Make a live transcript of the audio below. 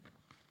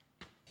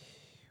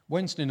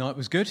Wednesday night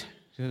was good.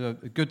 We had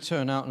a good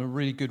turnout and a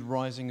really good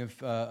rising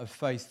of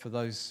faith for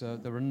those.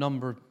 There were a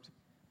number of,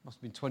 must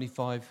have been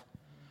 25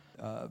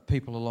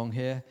 people along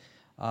here.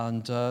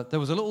 And there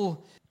was a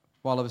little,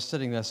 while I was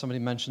sitting there, somebody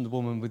mentioned the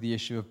woman with the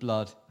issue of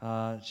blood.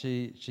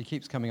 She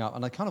keeps coming up,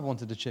 and I kind of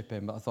wanted to chip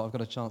in, but I thought I've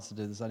got a chance to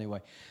do this anyway.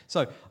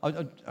 So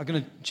I'm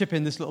going to chip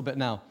in this little bit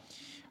now.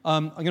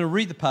 I'm going to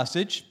read the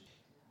passage.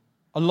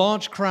 A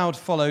large crowd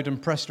followed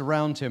and pressed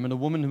around him, and a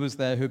woman who was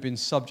there who had been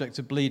subject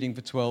to bleeding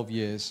for 12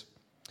 years.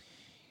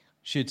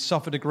 She had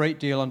suffered a great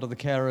deal under the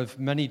care of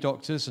many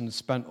doctors and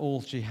spent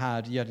all she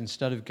had, yet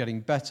instead of getting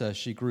better,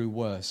 she grew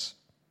worse.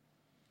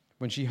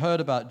 When she heard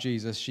about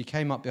Jesus, she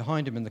came up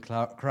behind him in the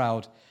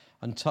crowd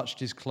and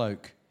touched his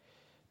cloak,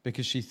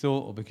 because she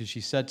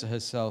said to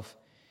herself,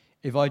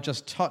 "If I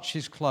just touch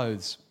his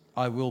clothes,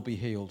 I will be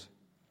healed."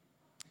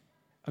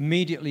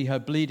 Immediately her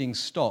bleeding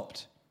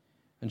stopped,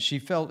 and she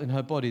felt in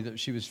her body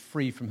that she was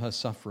free from her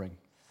suffering.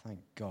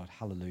 Thank God,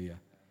 hallelujah.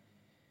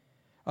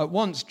 At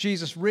once,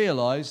 Jesus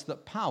realized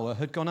that power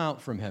had gone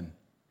out from him.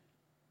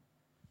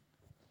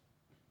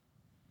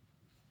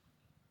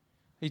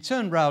 He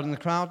turned round in the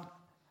crowd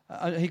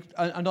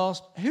and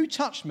asked, "Who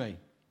touched me?"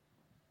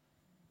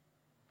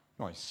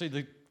 Right, see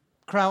the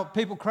crowd,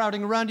 people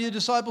crowding around you. The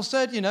disciples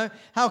said,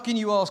 "How can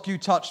you ask who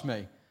touched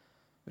me?"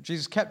 But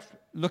Jesus kept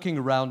looking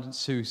around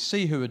to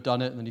see who had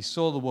done it, and then he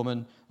saw the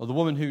woman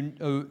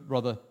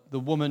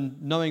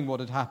knowing what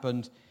had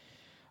happened,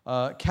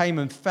 came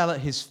and fell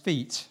at his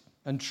feet,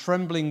 and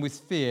trembling with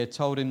fear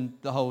told him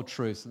the whole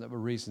truth. And there were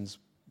reasons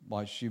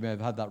why she may have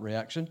had that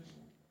reaction.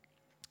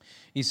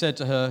 He said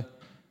to her,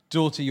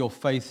 "Daughter, your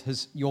faith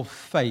has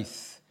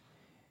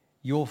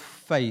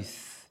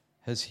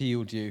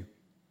healed you.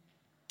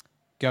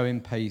 Go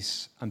in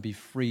peace and be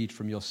freed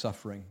from your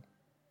suffering."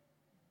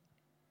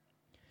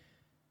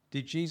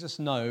 Did Jesus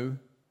know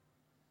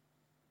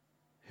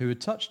who had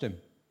touched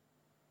him?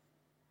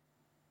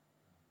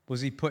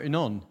 Was he putting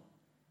on?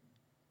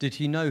 Did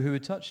he know who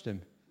had touched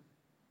him?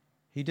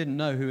 He didn't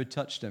know who had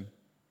touched him.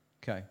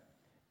 Okay.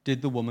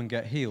 Did the woman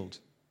get healed?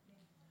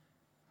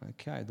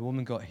 Okay, the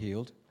woman got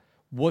healed.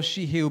 Was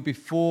she healed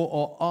before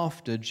or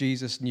after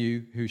Jesus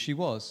knew who she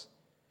was?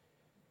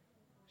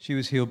 She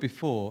was healed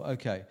before.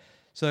 Okay.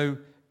 So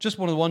just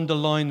want to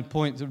underline the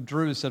point that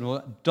Drew has said.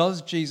 Well,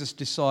 does Jesus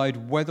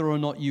decide whether or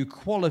not you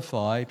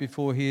qualify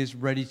before he is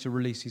ready to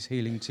release his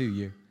healing to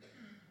you?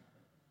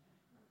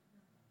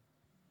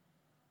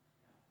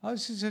 I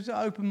was just to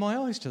open my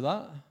eyes to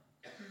that.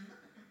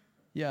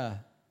 Yeah.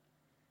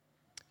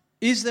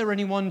 Is there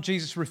anyone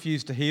Jesus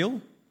refused to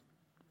heal?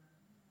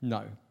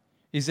 No.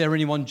 Is there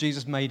anyone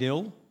Jesus made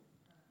ill?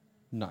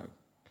 No.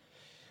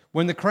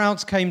 When the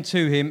crowds came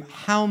to him,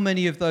 how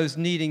many of those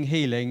needing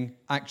healing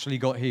actually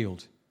got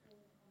healed?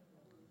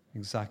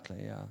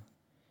 Exactly, yeah.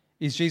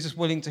 Is Jesus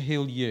willing to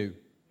heal you?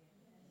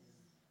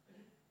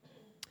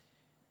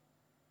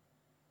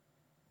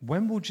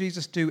 When will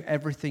Jesus do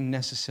everything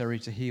necessary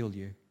to heal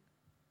you?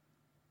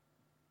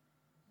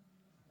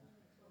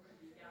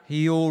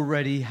 He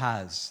already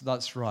has.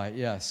 That's right,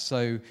 yes.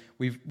 So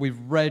we've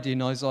read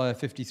in Isaiah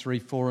 53,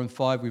 4 and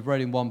 5. We've read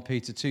in 1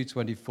 Peter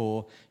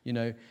 2:24,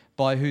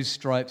 by whose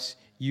stripes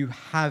you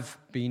have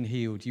been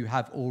healed. You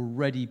have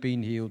already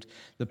been healed.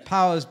 The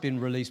power has been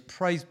released.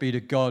 Praise be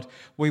to God.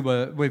 We've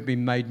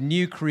been made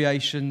new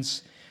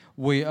creations.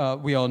 We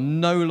are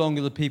no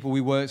longer the people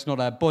we were. It's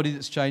not our body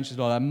that's changed. It's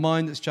not our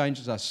mind that's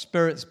changed. It's our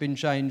spirit that's been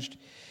changed.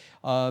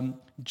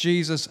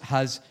 Jesus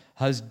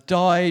has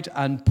died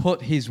and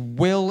put his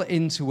will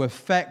into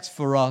effect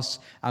for us,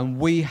 and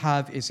we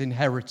have his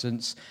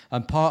inheritance.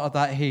 And part of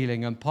that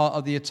healing and part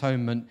of the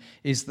atonement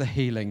is the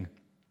healing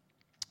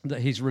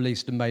that he's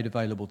released and made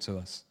available to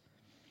us.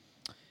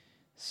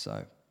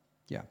 So,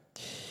 yeah.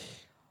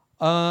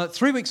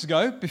 3 weeks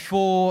ago,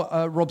 before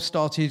Rob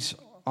started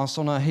us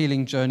on our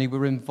healing journey, we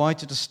were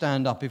invited to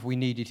stand up if we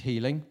needed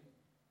healing.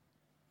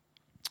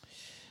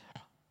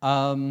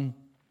 And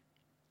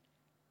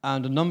a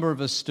number of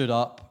us stood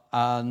up.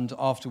 And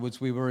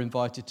afterwards, we were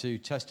invited to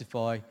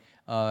testify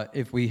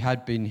if we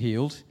had been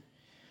healed.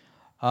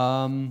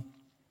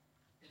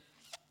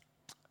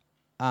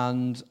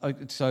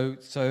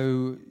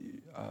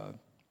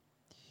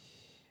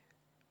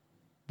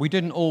 We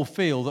didn't all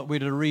feel that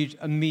we'd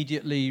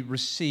immediately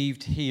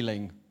received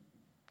healing.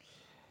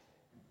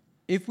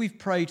 If we've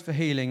prayed for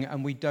healing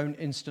and we don't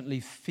instantly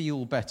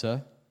feel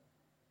better,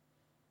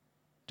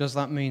 does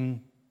that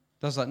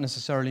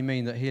necessarily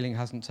mean that healing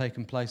hasn't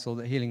taken place or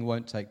that healing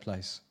won't take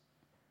place?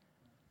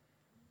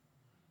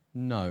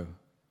 No.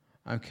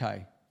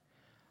 Okay.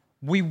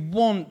 We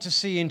want to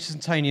see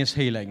instantaneous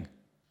healing.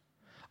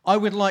 I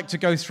would like to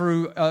go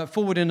through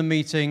forward in a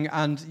meeting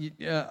and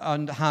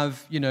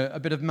have a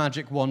bit of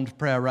magic wand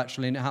prayer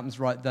actually, and it happens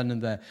right then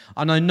and there.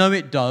 And I know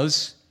it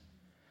does.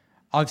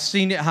 I've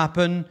seen it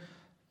happen.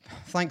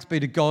 Thanks be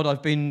to God.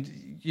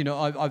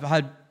 I've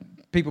had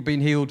people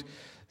being healed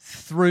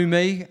through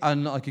me,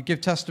 and I could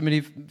give testimony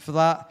for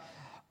that.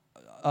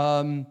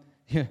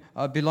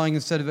 I'd be lying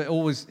instead of it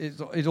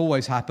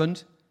always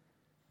happened.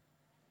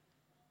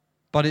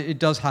 But it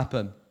does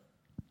happen.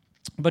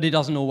 But it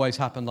doesn't always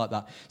happen like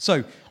that.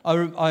 So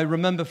I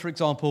remember, for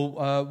example,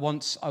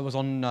 once I was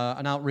on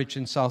an outreach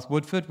in South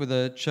Woodford with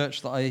a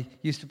church that I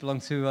used to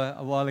belong to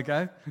a while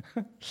ago.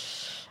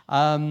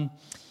 And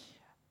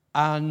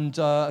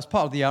as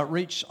part of the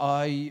outreach,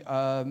 I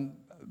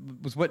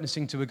was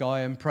witnessing to a guy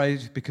and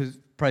prayed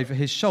for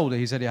his shoulder.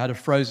 He said he had a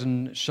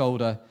frozen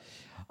shoulder.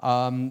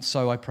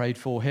 So I prayed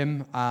for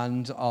him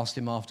and asked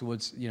him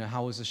afterwards,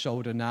 how is the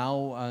shoulder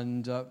now?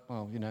 And,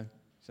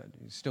 said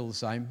it's still the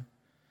same.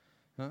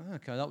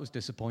 Okay, that was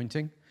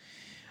disappointing.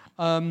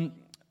 I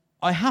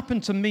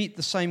happened to meet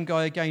the same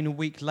guy again a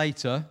week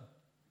later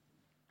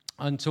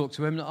and talked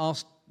to him and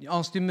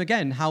asked him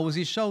again, how was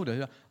his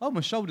shoulder? Oh,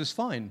 my shoulder's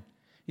fine.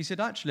 He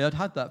said, actually, I'd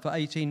had that for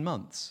 18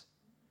 months.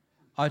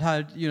 I'd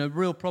had,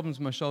 real problems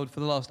with my shoulder for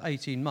the last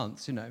 18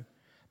 months,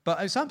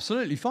 But it's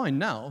absolutely fine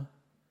now.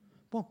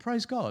 Well,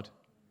 praise God.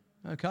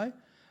 Okay?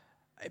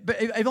 But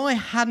if I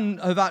hadn't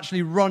have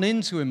actually run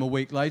into him a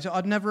week later,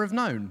 I'd never have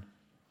known.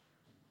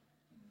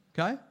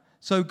 Okay?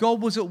 So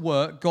God was at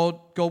work, God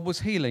was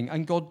healing,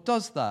 and God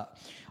does that.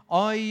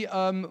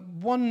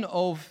 One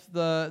of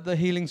the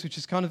healings which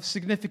is kind of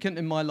significant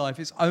in my life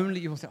is only,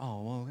 you'll think,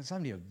 oh, well, it's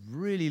only a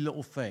really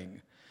little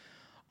thing.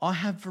 I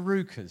have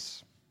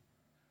verrucas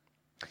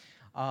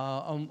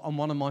on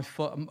one of my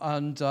foot,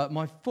 and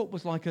my foot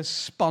was like a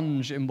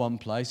sponge in one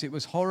place. It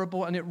was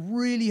horrible, and it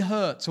really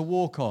hurt to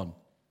walk on.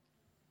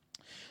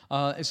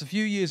 It's a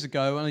few years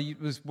ago, and I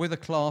was with a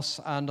class,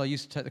 and I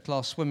used to take the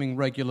class swimming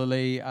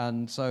regularly,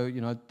 and so,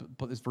 I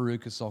put this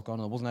verruca sock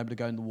on. I wasn't able to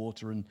go in the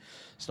water and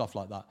stuff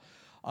like that.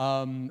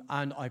 And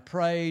I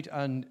prayed,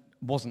 and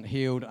wasn't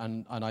healed,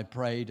 and I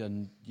prayed,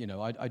 and,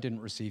 I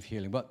didn't receive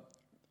healing. But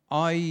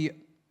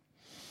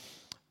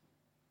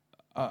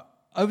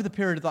over the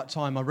period of that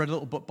time, I read a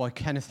little book by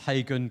Kenneth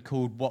Hagin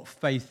called What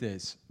Faith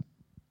Is.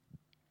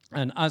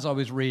 And as I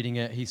was reading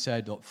it, he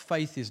said, look,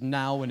 faith is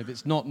now, and if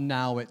it's not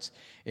now,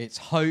 it's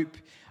hope.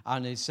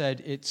 And he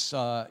said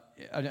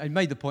and I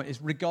made the point,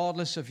 it's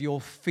regardless of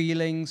your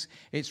feelings,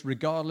 it's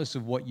regardless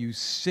of what you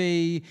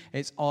see,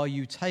 it's are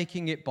you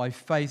taking it by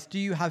faith? Do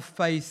you have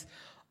faith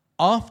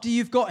after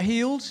you've got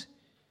healed?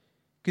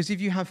 Because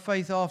if you have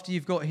faith after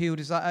you've got healed,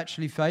 is that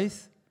actually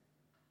faith?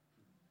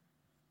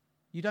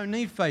 You don't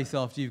need faith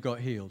after you've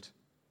got healed.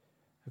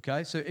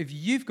 Okay, so if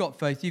you've got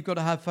faith, you've got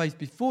to have faith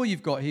before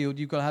you've got healed.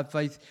 You've got to have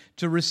faith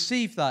to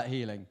receive that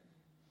healing.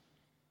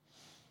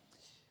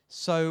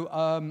 So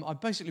I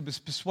basically was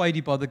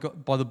persuaded by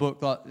the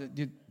book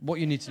that what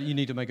you need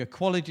to make a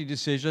quality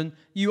decision.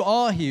 You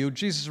are healed.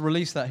 Jesus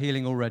released that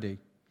healing already.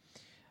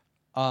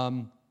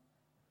 And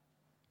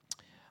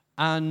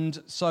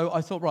so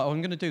I thought, right,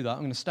 I'm going to do that. I'm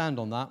going to stand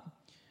on that.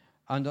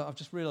 And I've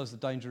just realised the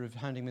danger of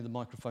handing me the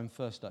microphone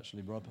first,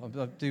 actually, Rob.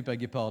 I do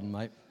beg your pardon,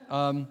 mate.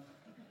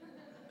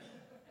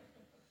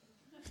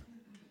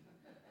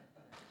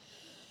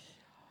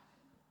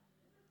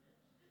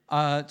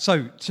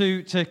 So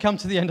to come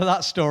to the end of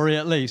that story,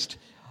 at least,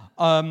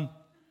 no,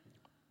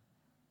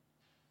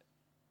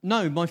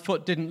 my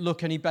foot didn't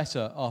look any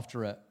better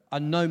after it,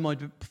 and no, my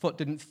foot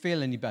didn't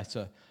feel any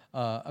better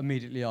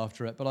immediately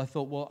after it. But I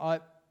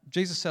thought,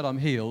 Jesus said I'm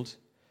healed.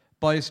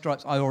 By His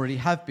stripes, I already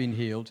have been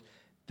healed.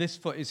 This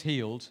foot is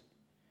healed.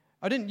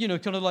 I didn't,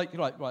 kind of like,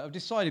 right, I've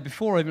decided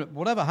before even,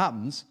 whatever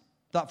happens,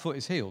 that foot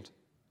is healed.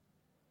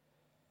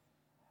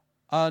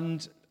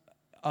 And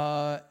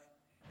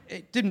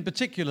it didn't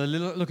particularly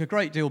look a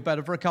great deal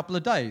better for a couple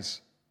of days.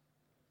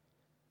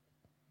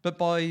 But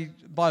by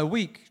a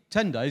week,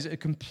 10 days, it had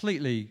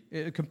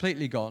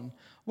completely gone.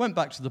 Went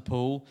back to the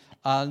pool,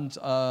 and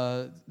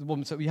the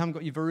woman said, well, you haven't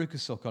got your verruca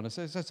sock on. I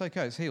said, that's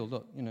okay, it's healed.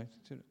 Look,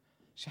 She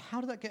said,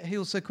 how did that get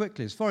healed so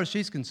quickly? As far as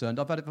she's concerned,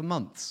 I've had it for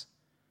months.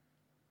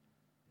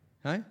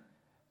 Okay?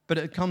 But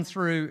it had come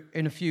through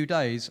in a few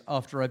days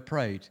after I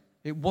prayed.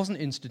 It wasn't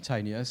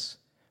instantaneous,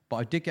 but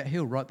I did get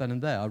healed right then and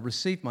there. I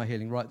received my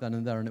healing right then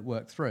and there, and it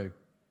worked through.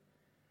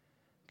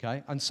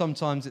 Okay? And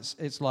sometimes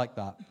it's like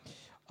that.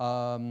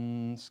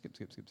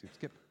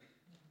 Skip.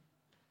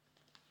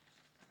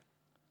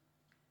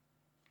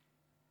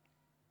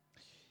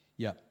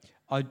 Yeah.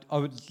 I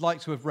would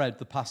like to have read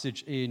the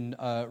passage in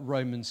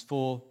Romans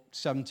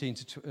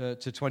 4:17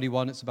 to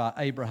 21. It's about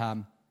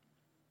Abraham.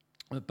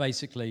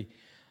 Basically,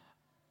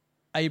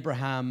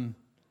 Abraham,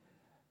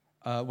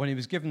 when he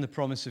was given the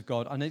promise of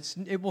God, and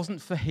it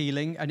wasn't for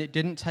healing, and it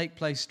didn't take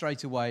place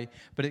straight away,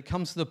 but it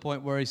comes to the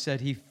point where he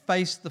said he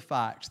faced the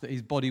fact that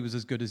his body was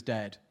as good as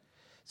dead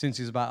since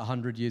he was about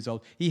 100 years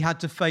old. He had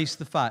to face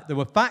the fact. There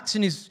were facts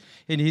in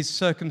his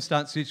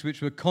circumstances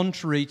which were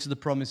contrary to the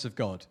promise of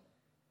God.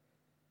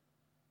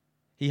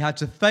 He had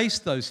to face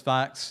those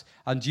facts,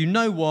 and you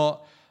know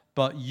what?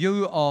 But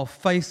you are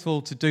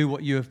faithful to do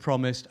what you have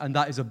promised, and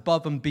that is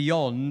above and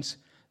beyond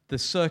the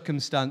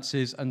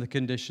circumstances and the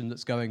condition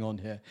that's going on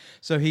here.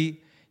 So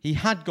he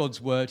had God's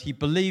word, he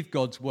believed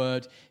God's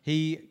word,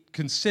 he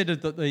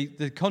considered that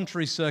the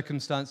contrary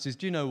circumstances,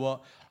 do you know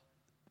what?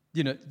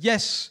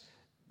 Yes,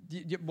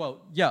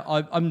 well,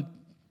 yeah,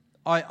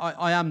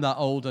 I am that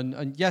old,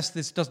 and yes,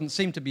 this doesn't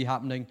seem to be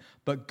happening,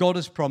 but God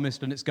has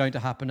promised, and it's going to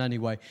happen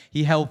anyway.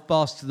 He held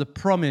fast to the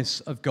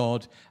promise of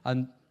God,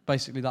 and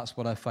basically that's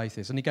what our faith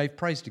is. And he gave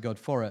praise to God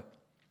for it.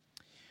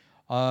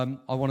 I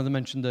wanted to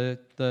mention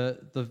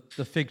the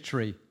fig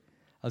tree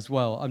as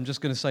well. I'm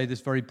just going to say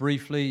this very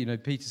briefly. You know,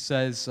 Peter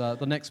says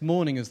the next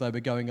morning as they were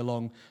going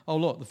along, oh,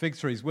 look, the fig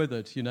tree's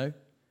withered, you know.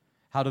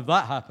 How did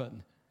that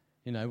happen?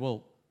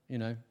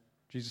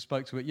 Jesus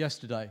spoke to it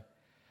yesterday.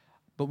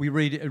 But we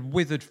read it had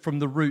withered from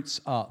the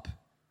roots up.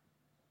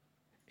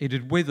 It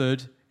had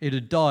withered, it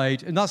had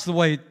died, and that's the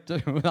way,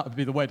 that would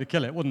be the way to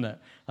kill it, wouldn't it?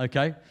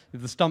 Okay?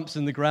 If the stump's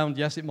in the ground,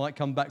 yes, it might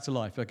come back to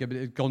life, okay, but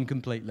it had gone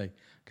completely,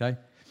 okay?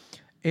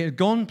 It had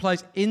gone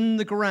in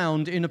the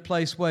ground in a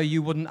place where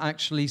you wouldn't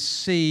actually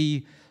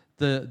see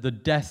the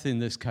death in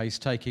this case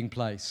taking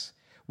place,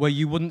 where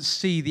you wouldn't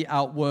see the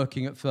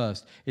outworking at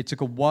first. It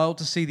took a while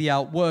to see the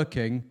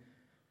outworking,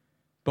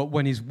 but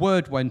when his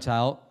word went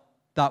out,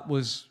 that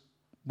was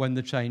when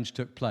the change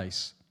took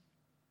place,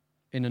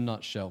 in a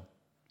nutshell.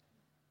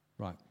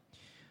 Right.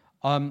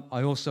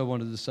 I also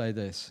wanted to say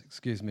this,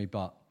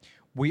 but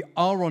we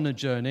are on a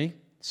journey,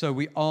 so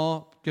we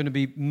are going to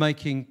be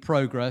making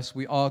progress.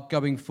 We are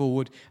going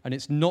forward, and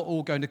it's not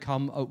all going to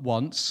come at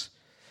once.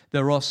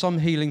 There are some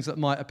healings that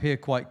might appear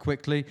quite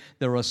quickly.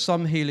 There are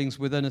some healings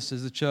within us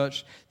as a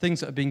church,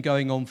 things that have been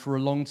going on for a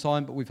long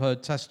time, but we've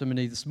heard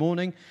testimony this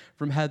morning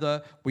from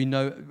Heather. We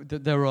know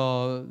that there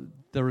are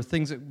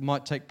things that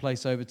might take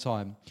place over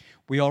time.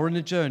 We are in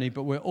a journey,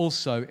 but we're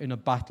also in a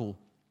battle.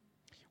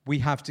 We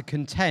have to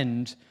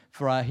contend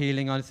for our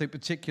healing. I think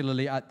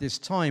particularly at this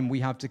time, we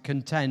have to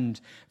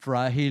contend for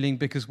our healing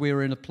because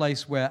we're in a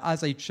place where,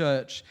 as a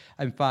church,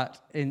 in fact,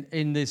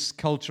 in this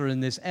culture,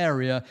 in this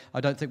area, I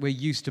don't think we're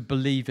used to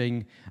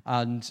believing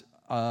and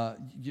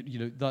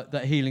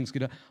that healing's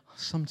going to.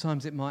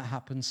 Sometimes it might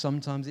happen,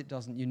 sometimes it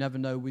doesn't. You never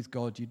know with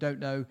God. You don't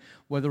know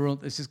whether or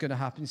not this is going to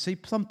happen. See,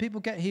 some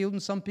people get healed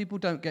and some people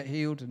don't get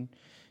healed, and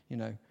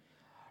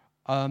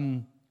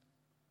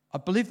I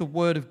believe the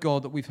word of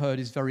God that we've heard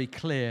is very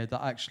clear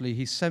that actually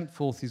he sent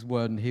forth his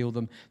word and healed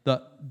them,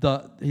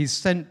 that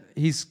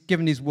he's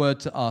given his word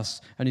to us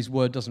and his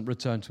word doesn't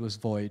return to us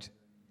void.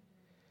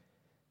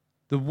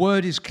 The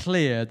word is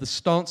clear. The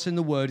stance in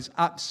the word is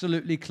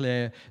absolutely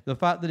clear. The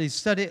fact that he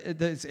said it,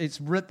 it's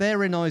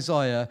there in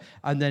Isaiah,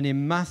 and then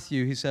in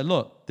Matthew he said,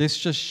 look, this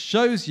just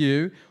shows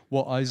you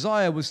what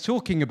Isaiah was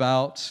talking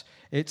about.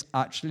 It's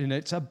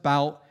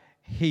about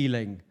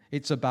healing.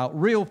 It's about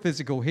real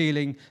physical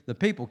healing. The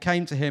people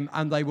came to him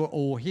and they were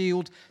all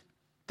healed.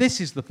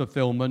 This is the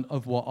fulfillment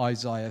of what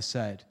Isaiah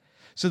said.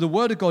 So the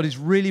word of God is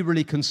really,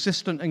 really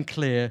consistent and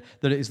clear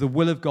that it is the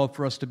will of God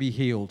for us to be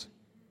healed.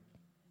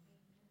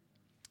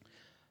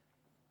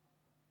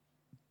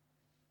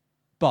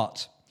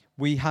 But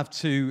we have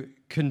to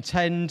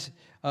contend.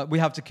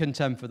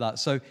 For that.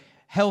 So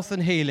health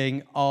and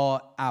healing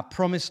are our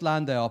promised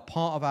land. They are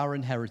part of our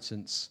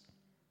inheritance.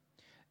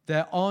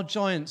 There are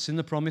giants in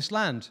the promised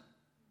land.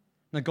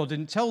 Now, God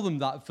didn't tell them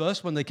that at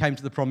first when they came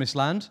to the promised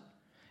land.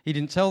 He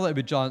didn't tell there would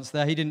be giants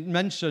there. He didn't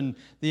mention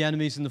the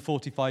enemies in the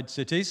fortified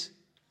cities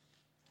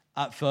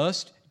at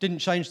first. Didn't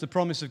change the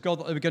promise of God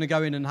that they were going to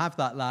go in and have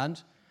that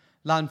land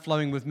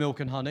flowing with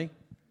milk and honey.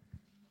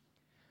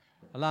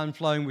 A land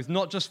flowing with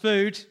not just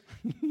food,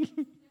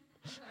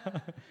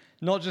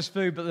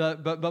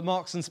 but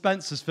Marks and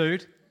Spencer's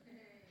food.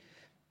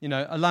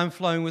 A land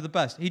flowing with the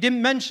best. He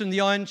didn't mention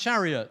the iron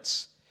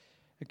chariots,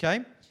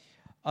 okay?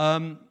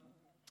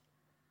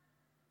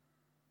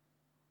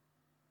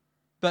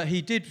 But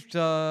he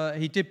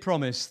did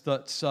promise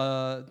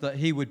that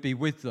he would be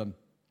with them.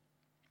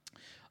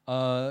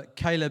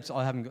 Caleb's,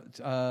 I haven't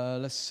got,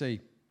 let's see.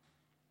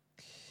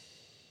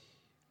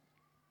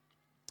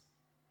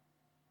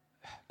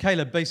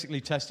 Caleb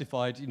basically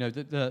testified,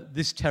 that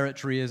this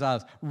territory is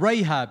ours.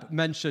 Rahab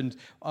mentioned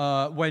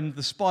when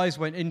the spies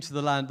went into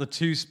the land, the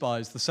two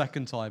spies, the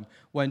second time,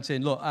 went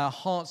in. Look, our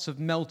hearts have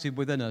melted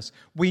within us.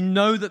 We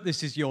know that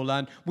this is your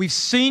land. We've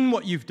seen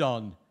what you've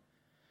done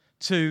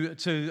to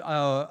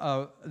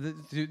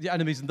the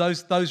enemies and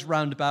those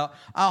round about.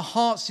 Our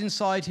hearts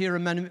inside here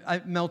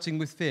are melting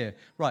with fear.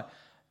 Right.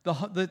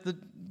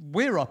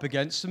 We're up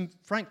against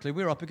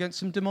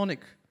some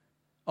demonic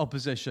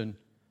opposition.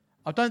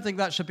 I don't think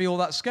that should be all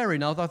that scary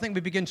now. I think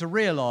we begin to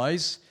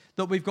realize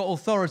that we've got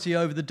authority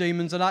over the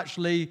demons, and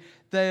actually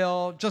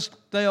they're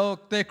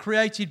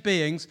created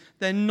beings.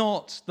 They're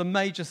not the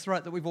major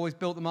threat that we've always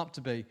built them up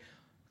to be.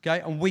 Okay?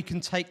 And we can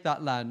take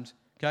that land.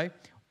 Okay?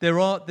 There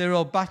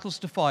are battles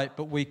to fight,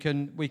 but we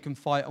can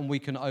fight and we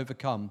can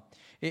overcome.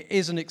 It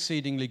is an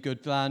exceedingly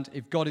good land.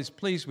 If God is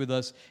pleased with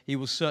us, he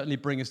will certainly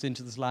bring us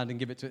into this land and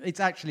give it to us.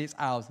 It's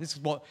ours. This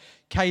is what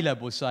Caleb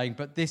was saying,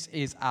 but this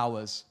is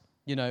ours.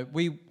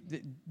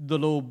 The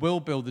Lord will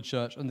build the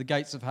church, and the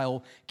gates of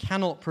hell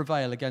cannot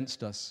prevail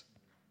against us.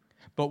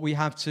 But we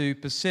have to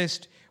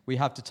persist. We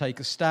have to take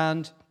a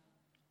stand.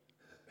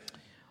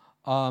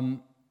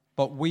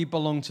 But we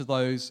belong to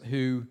those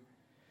who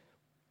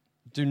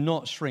do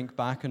not shrink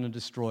back and are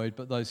destroyed,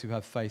 but those who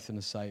have faith and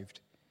are saved.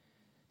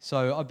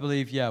 So I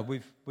believe,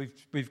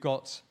 we've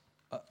got,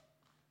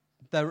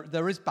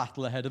 there is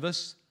battle ahead of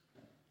us,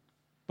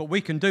 but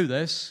we can do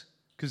this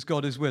because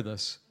God is with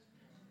us.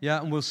 Yeah,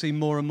 and we'll see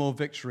more and more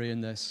victory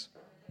in this.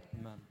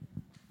 Amen.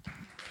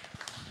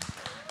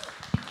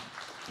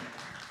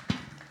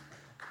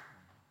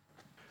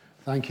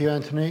 Thank you,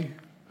 Anthony.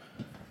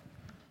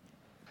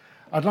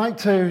 I'd like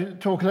to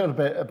talk a little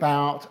bit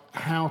about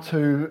how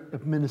to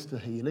administer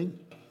healing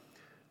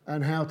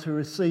and how to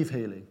receive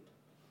healing.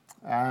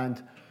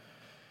 And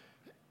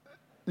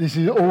this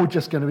is all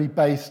just going to be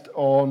based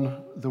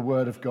on the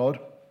Word of God.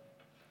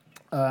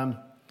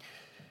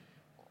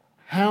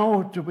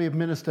 How do we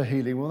administer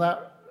healing? Well,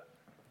 that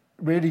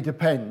really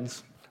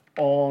depends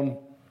on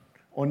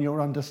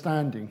your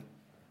understanding.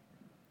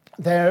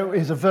 There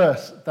is a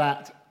verse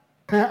that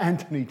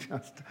Anthony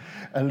just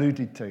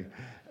alluded to,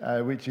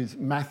 which is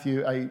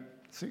Matthew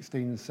 8:16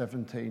 and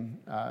 17.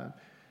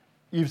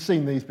 You've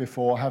seen these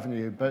before, haven't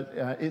you? But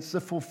it's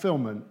the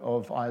fulfillment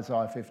of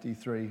Isaiah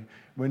 53.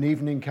 When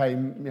evening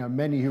came,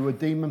 many who were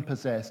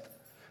demon-possessed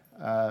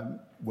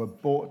were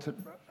brought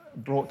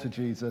to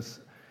Jesus,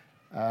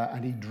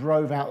 and he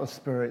drove out the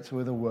spirits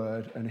with a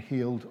word and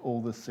healed all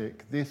the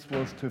sick. This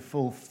was to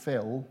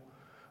fulfill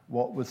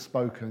what was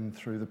spoken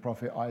through the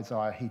prophet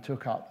Isaiah. He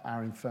took up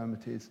our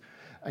infirmities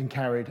and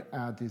carried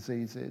our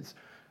diseases.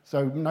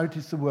 So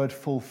notice the word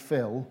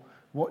fulfill.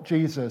 What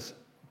Jesus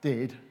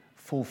did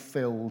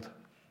fulfilled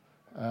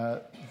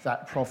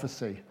that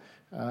prophecy.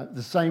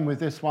 The same with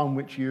this one,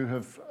 which you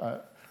have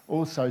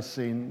also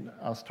seen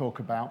us talk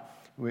about,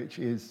 which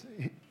is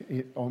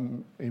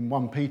in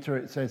 1 Peter,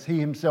 it says, he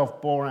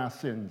himself bore our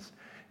sins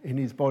in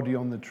his body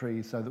on the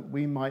tree so that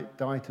we might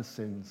die to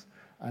sins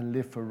and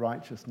live for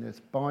righteousness.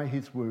 By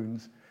his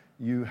wounds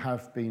you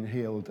have been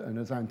healed. And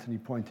as Anthony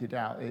pointed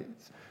out,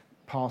 it's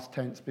past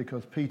tense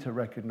because Peter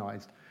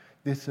recognized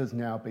this has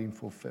now been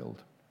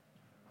fulfilled.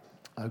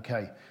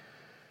 Okay.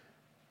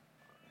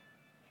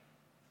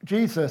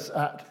 Jesus,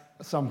 at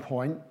some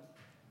point,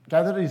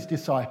 gathered his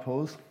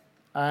disciples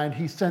and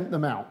he sent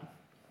them out.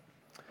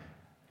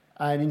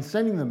 And in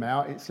sending them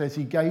out, it says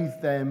he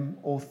gave them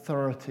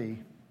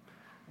authority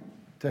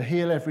to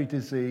heal every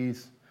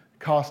disease,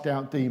 cast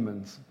out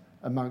demons,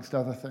 amongst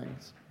other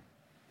things.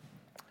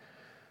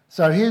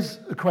 So here's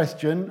a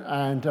question,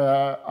 and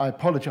I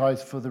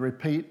apologize for the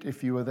repeat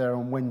if you were there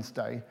on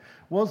Wednesday.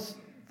 Was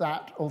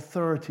that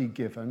authority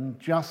given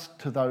just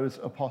to those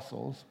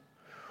apostles,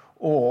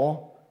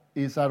 or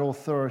is that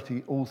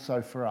authority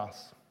also for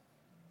us?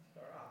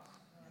 For us.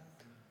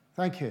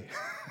 Thank you.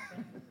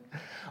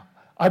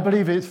 I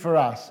believe it's for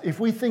us. If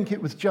we think it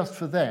was just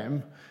for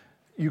them,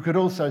 you could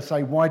also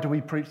say, why do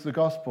we preach the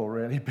gospel,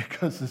 really?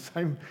 Because the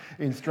same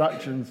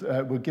instructions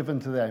were given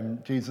to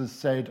them. Jesus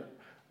said,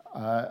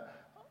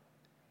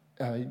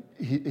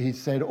 he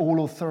said,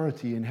 all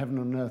authority in heaven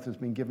and earth has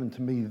been given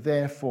to me,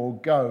 therefore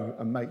go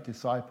and make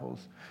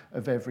disciples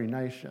of every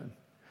nation.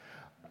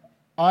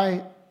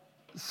 I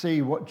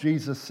see what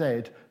Jesus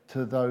said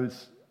to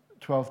those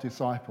 12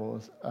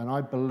 disciples, and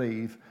I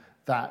believe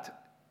that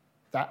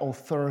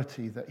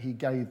authority that he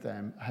gave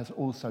them has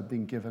also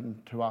been given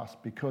to us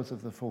because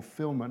of the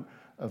fulfillment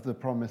of the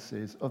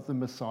promises of the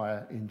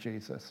Messiah in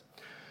Jesus.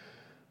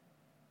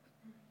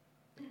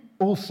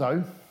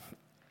 Also,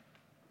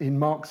 in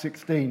Mark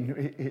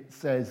 16, it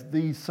says,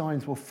 these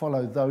signs will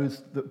follow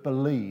those that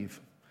believe.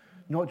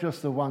 Not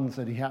just the ones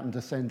that he happened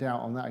to send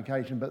out on that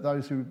occasion, but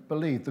those who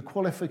believe. The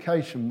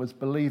qualification was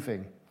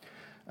believing.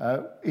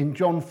 In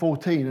John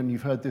 14, and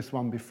you've heard this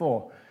one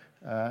before,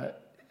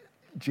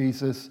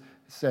 Jesus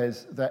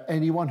says that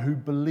anyone who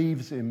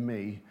believes in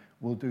me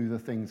will do the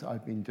things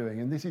I've been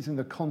doing. And this is in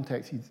the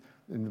context,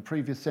 in the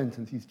previous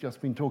sentence, he's just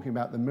been talking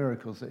about the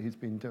miracles that he's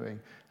been doing.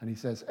 And he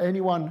says,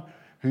 anyone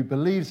who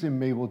believes in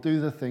me will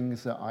do the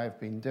things that I have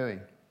been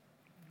doing.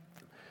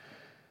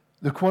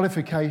 The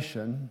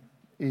qualification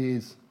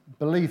is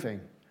believing,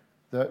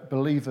 that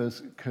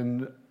believers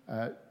can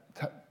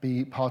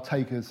be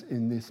partakers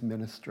in this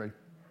ministry.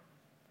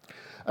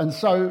 And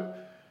so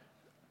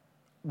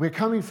we're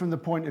coming from the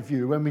point of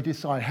view, when we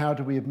decide how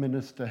do we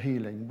administer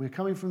healing, we're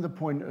coming from the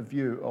point of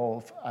view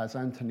of, as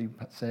Anthony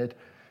said,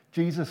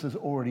 Jesus has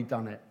already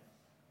done it.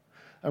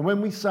 And when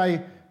we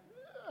say,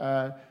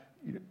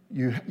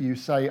 you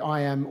say, I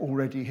am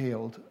already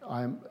healed,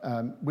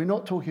 we're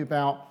not talking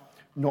about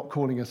not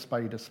calling a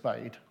spade a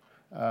spade.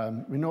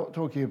 We're not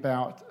talking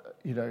about,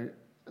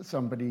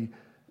 somebody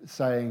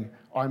saying,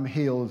 I'm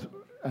healed,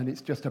 and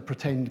it's just a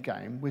pretend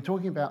game. We're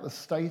talking about the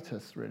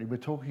status, really. We're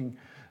talking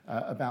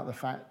about the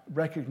fact,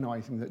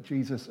 recognizing that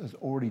Jesus has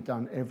already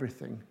done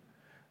everything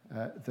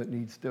that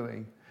needs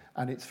doing.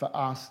 And it's for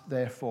us,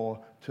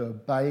 therefore, to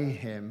obey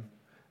him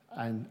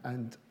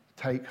and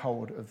take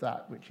hold of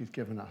that which he's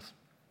given us.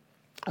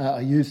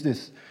 I used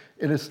this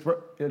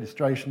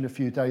illustration a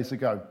few days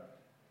ago.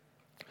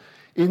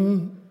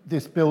 In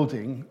this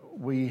building,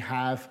 we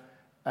have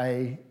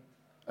a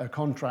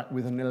contract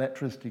with an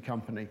electricity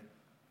company.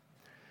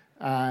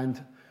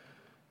 And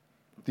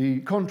the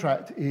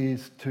contract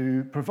is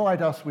to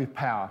provide us with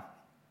power.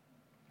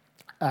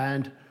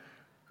 And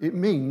it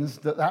means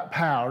that that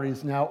power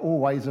is now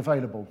always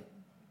available.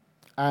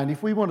 And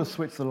if we want to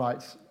switch the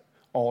lights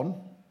on,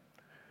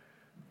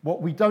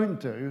 what we don't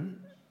do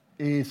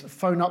is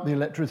phone up the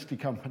electricity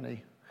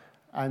company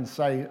and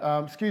say,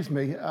 excuse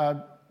me,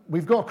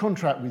 we've got a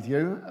contract with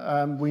you.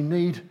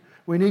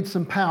 We need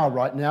some power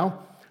right now.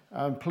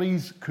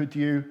 Please, could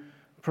you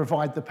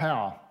provide the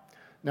power?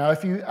 Now,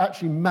 if you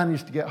actually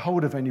manage to get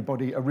hold of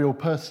anybody, a real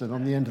person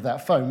on the end of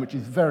that phone, which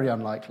is very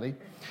unlikely,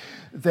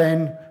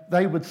 then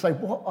they would say,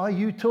 what are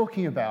you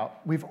talking about?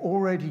 We've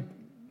already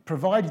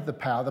provided the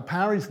power. The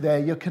power is there.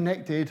 You're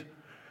connected.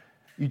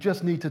 You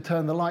just need to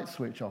turn the light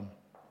switch on.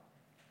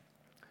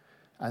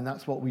 And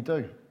that's what we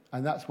do.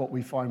 And that's what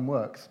we find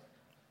works.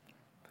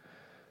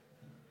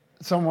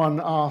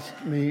 Someone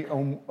asked me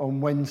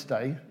on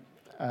Wednesday,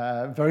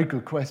 very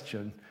good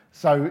question.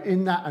 So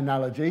in that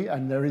analogy,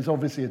 and there is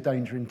obviously a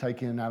danger in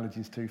taking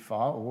analogies too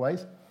far,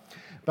 always,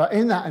 but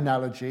in that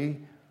analogy,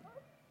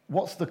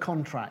 what's the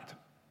contract?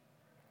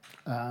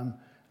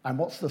 And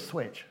what's the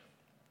switch?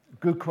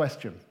 Good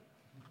question.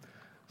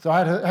 So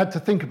I had to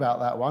think about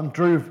that one.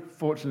 Drew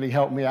fortunately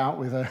helped me out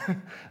with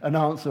an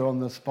answer on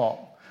the spot.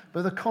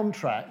 But the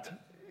contract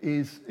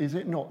is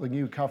it not the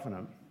new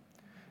covenant?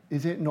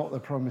 Is it not the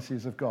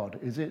promises of God?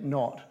 Is it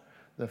not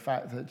the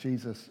fact that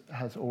Jesus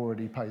has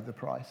already paid the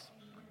price?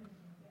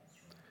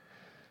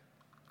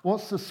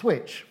 What's the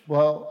switch?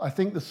 Well, I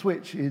think the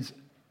switch is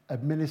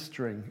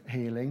administering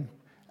healing,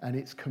 and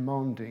it's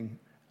commanding,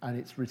 and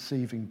it's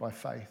receiving by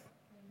faith.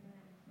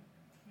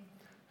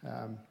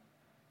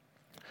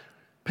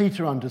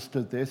 Peter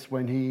understood this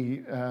when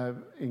he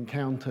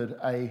encountered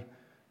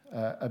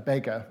a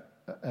beggar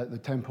at the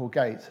temple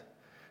gate,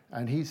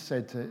 and he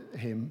said to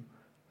him,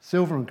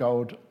 "Silver and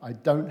gold I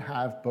don't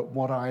have, but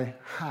what I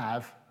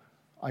have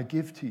I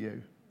give to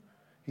you."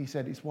 He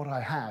said, it's what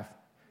I have.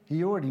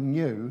 He already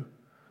knew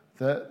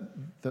that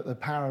the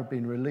power had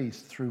been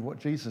released through what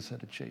Jesus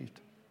had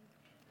achieved.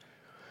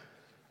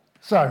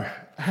 So,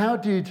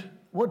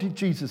 what did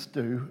Jesus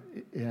do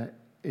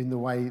in the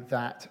way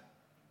that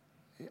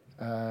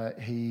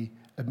he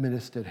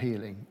administered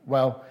healing?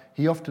 Well,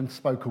 he often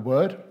spoke a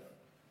word.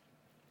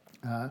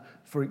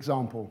 For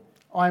example,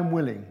 I am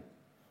willing,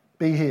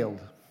 be healed.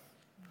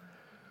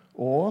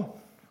 Or,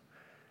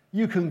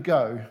 you can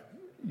go,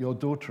 your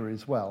daughter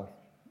is well.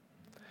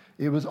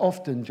 It was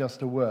often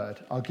just a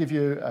word. I'll give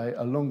you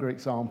a longer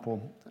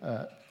example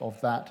of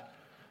that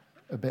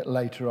a bit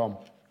later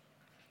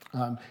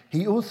on.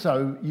 He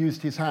also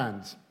used his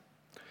hands.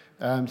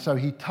 So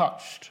he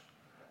touched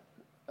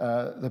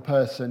the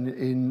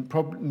person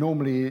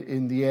normally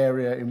in the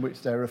area in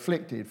which they're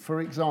afflicted.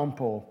 For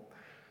example,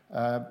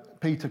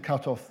 Peter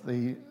cut off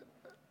the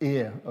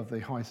ear of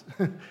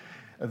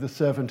the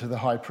servant of the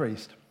high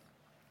priest,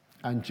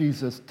 and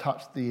Jesus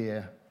touched the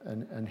ear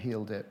and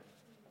healed it.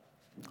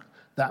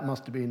 That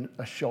must have been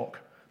a shock,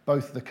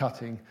 both the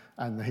cutting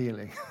and the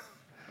healing.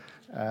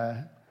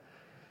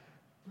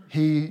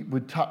 He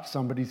would touch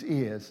somebody's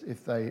ears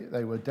if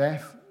they were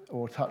deaf,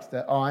 or touch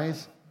their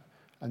eyes,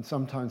 and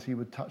sometimes he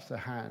would touch their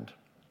hand.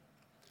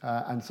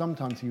 And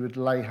sometimes he would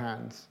lay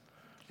hands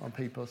on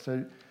people.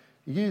 So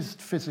he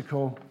used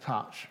physical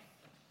touch.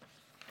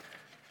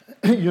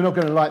 You're not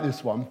going to like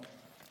this one.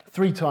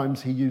 3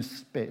 times he used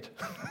spit.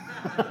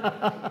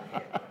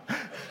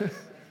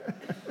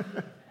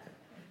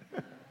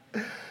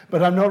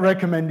 But I'm not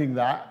recommending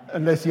that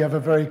unless you have a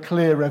very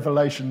clear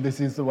revelation this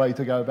is the way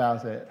to go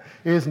about it.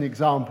 Here's an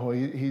example.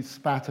 He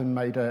spat and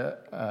made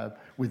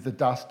with the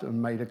dust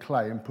and made a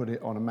clay and put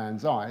it on a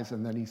man's eyes,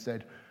 and then he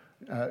said,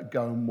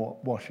 go and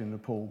wash in the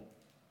pool.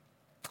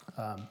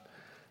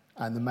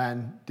 And the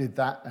man did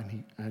that,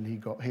 and he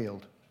got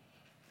healed.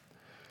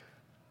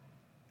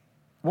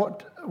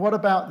 What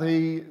about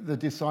the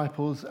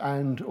disciples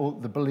and all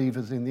the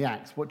believers in the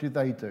Acts? What did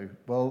they do?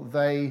 Well,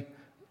 they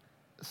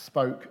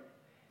spoke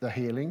the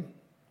healing.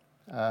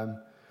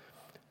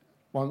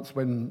 Once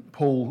when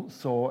Paul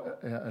saw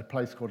a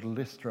place called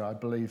Lystra, I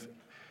believe,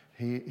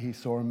 he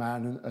saw a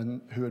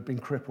man who had been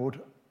crippled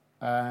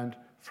and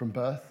from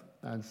birth,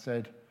 and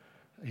said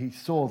he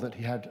saw that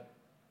he had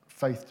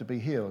faith to be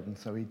healed, and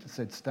so he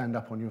said, stand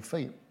up on your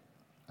feet,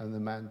 and the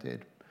man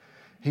did.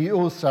 He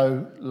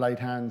also laid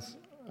hands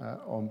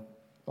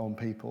on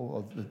people,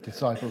 or the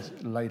disciples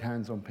laid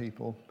hands on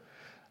people.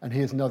 And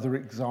here's another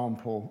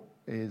example,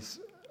 is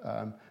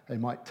they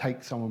might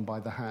take someone by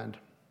the hand.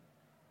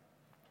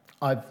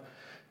 I've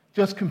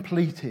just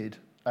completed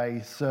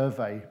a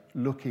survey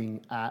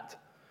looking at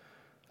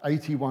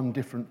 81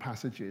 different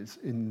passages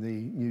in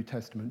the New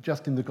Testament,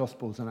 just in the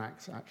Gospels and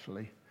Acts,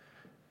 actually,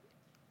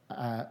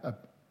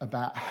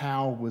 about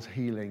how was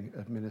healing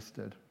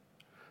administered.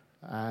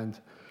 And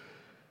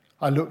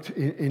I looked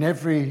in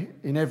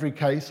every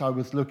case. I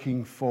was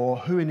looking for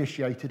who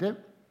initiated it,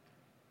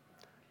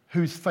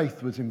 whose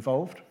faith was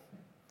involved,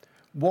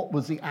 what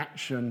was the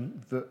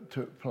action that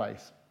took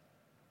place.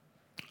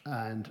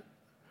 And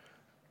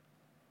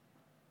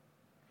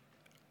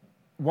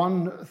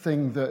one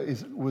thing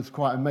that was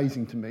quite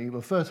amazing to me,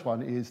 the first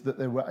one is that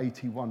there were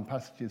 81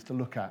 passages to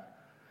look at.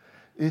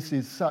 This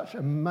is such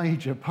a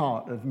major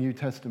part of New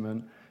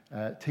Testament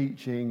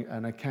teaching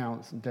and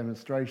accounts and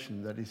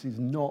demonstration that this is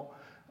not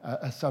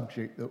a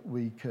subject that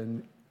we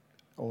can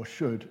or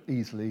should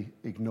easily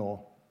ignore.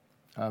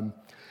 Out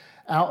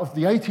of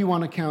the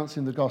 81 accounts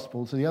in the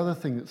Gospels, the other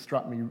thing that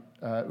struck me,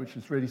 which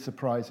was really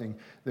surprising,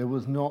 there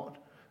was not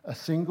a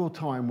single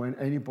time when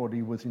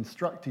anybody was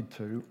instructed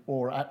to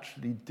or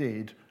actually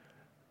did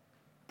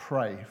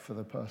pray for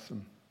the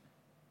person.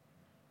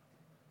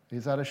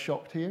 Is that a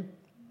shock to you?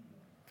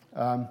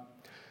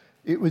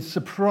 It was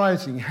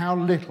surprising how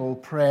little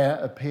prayer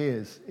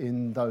appears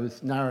in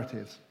those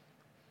narratives.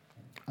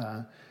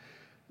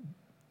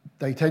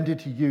 They tended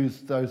to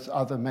use those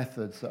other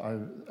methods that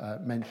I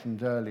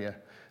mentioned earlier.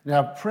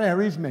 Now,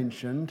 prayer is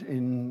mentioned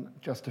in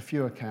just a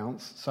few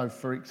accounts. So,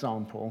 for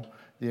example,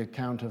 the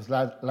account of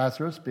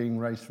Lazarus being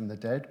raised from the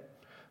dead,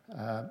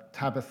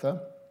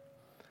 Tabitha,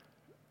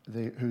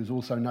 who's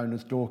also known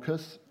as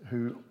Dorcas,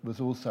 who was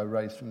also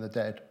raised from the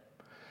dead.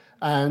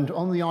 And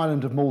on the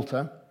island of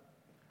Malta,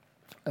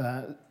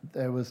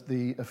 there was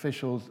the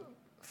official's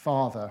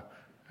father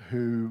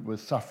who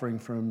was suffering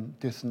from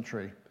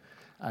dysentery.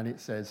 And it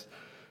says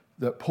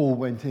that Paul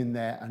went in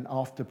there, and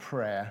after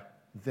prayer,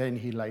 then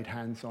he laid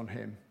hands on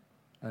him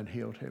and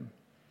healed him.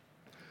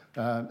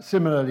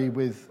 Similarly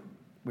with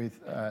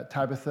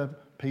Tabitha,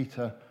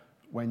 Peter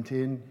went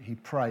in, he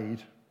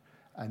prayed,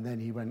 and then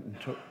he went and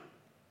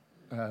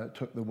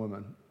took the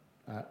woman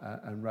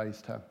and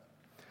raised her.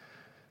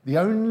 The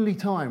only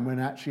time when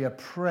actually a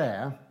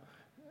prayer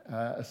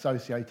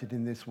associated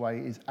in this way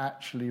is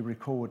actually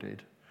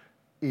recorded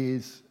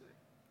is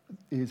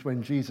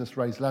when Jesus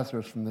raised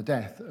Lazarus from the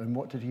death. And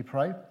what did he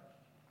pray?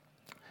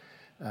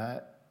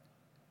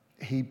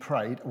 He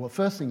prayed, well,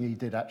 first thing he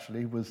did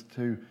actually was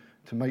to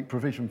make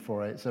provision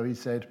for it. So he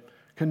said,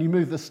 can you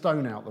move the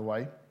stone out the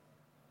way?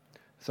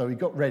 So he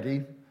got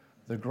ready,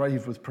 the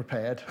grave was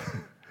prepared,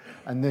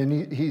 and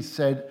then he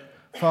said,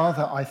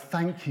 Father, I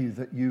thank you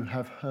that you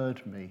have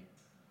heard me.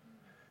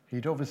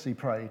 He'd obviously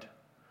prayed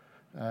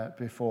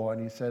before,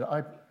 and he said,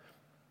 I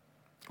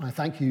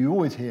thank you, you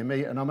always hear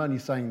me, and I'm only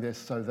saying this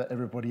so that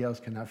everybody else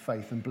can have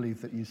faith and believe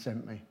that you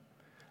sent me.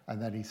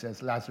 And then he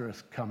says,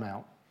 Lazarus, come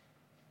out.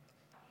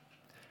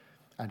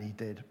 And he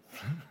did.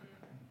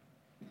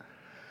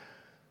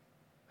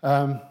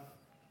 I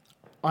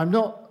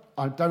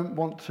don't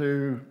want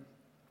to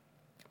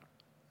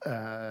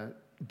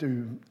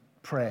do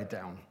prayer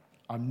down.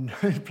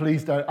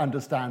 Please don't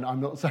understand, I'm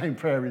not saying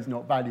prayer is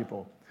not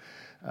valuable.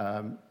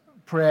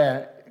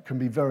 Prayer can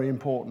be very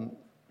important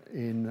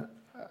in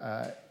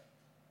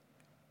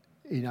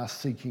us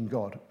seeking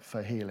God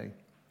for healing.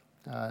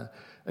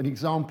 An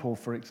example,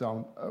 for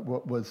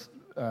example, was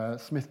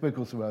Smith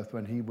Wigglesworth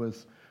when he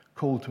was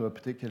called to a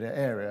particular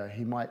area.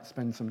 He might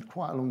spend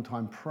quite a long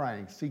time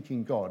praying,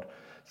 seeking God,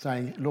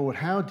 saying, Lord,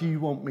 how do you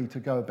want me to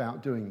go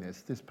about doing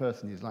this? This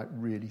person is like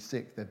really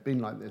sick. They've been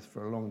like this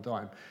for a long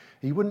time.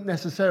 He wouldn't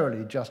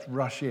necessarily just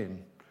rush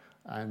in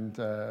and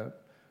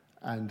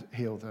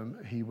heal them.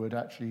 He would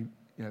actually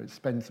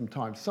spend some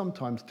time,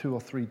 sometimes 2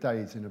 or 3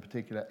 days in a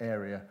particular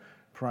area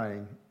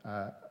praying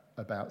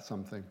about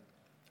something.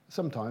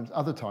 Sometimes,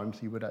 other times,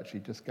 he would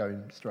actually just go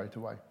in straight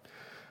away.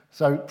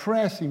 So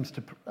prayer seems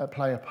to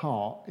play a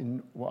part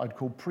in what I'd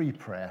call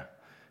pre-prayer.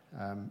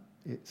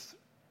 It's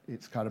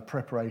kind of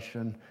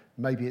preparation.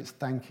 Maybe it's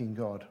thanking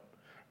God.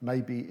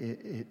 Maybe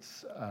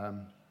it's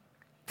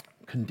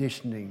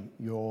conditioning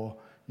your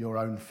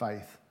own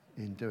faith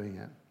in doing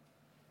it.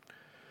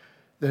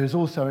 There is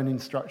also an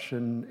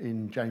instruction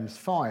in James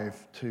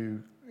 5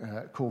 to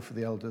call for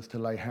the elders to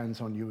lay hands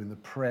on you, and the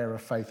prayer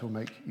of faith will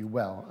make you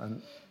well.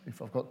 And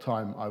if I've got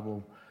time, I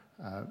will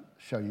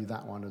show you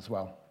that one as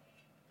well.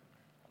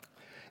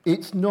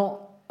 It's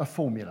not a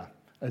formula,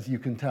 as you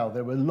can tell.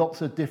 There were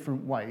lots of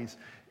different ways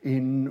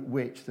in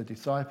which the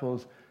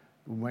disciples,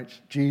 in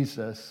which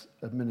Jesus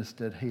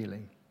administered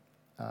healing.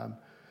 The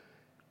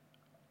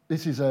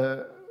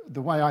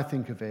way I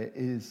think of it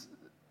is,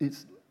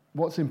 it's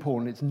what's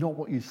important. It's not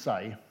what you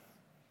say,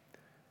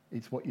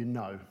 it's what you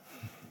know.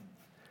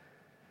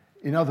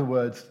 In other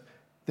words,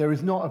 there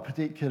is not a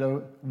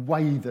particular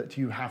way that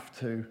you have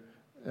to,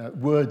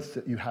 words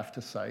that you have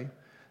to say.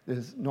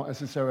 There's not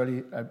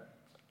necessarily a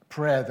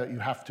prayer that you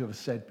have to have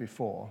said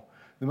before.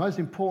 The most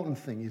important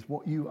thing is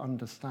what you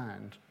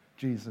understand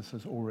Jesus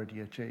has already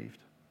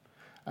achieved.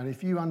 And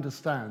if you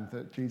understand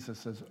that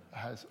Jesus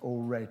has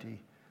already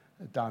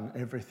done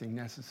everything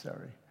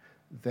necessary,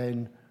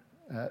 then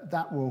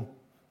that will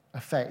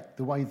affect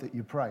the way that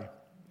you pray.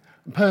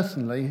 And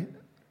personally,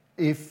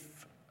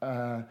 if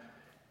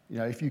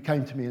you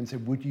came to me and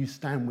said, would you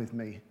stand with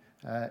me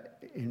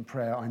in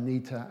prayer? I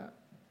need to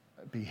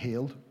be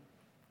healed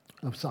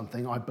of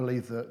something. I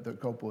believe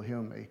that God will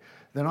heal me.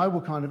 Then I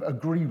will kind of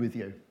agree with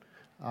you.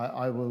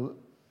 I will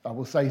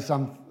say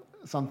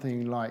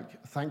something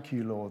like, thank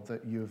you, Lord,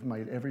 that you have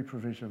made every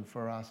provision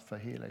for us for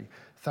healing.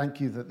 Thank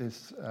you that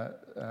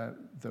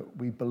that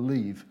we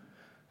believe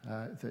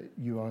that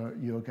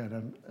you're going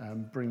to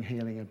bring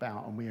healing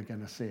about, and we are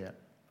going to see it.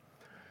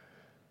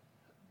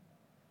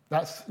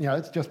 That's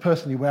it's just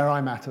personally where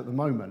I'm at the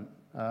moment.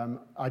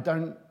 I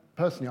don't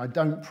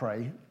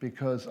pray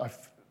because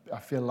I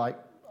feel like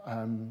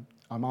I'm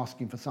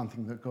asking for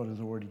something that God has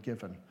already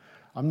given.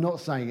 I'm not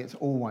saying it's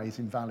always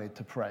invalid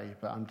to pray,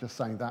 but I'm just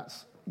saying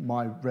that's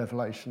my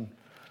revelation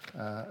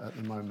at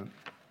the moment.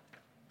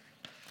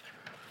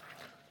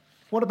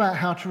 What about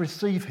how to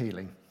receive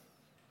healing?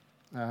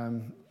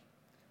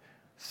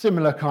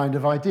 Similar kind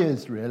of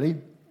ideas,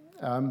 really.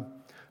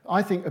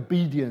 I think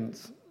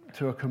obedience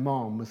to a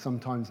command was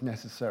sometimes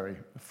necessary.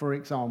 For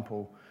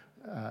example,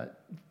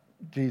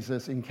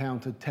 Jesus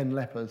encountered 10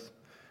 lepers,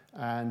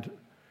 and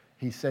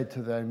he said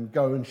to them,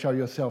 "Go and show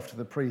yourself to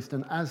the priest."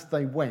 And as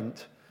they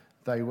went,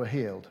 they were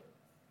healed.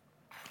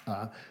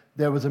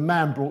 There was a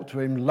man brought to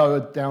him,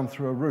 lowered down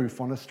through a roof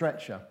on a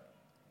stretcher.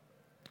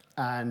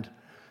 And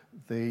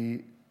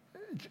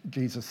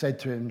Jesus said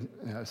to him,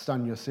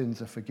 "Son, your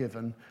sins are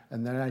forgiven."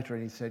 And then later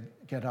he said,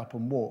 "Get up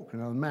and walk."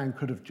 And the man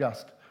could have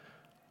just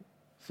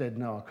said,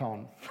 "No, I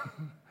can't."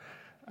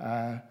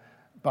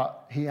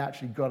 But he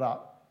actually got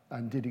up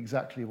and did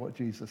exactly what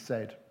Jesus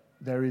said.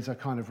 There is a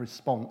kind of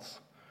response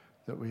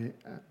that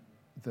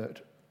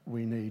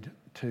we need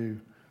to,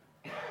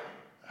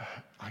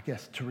 I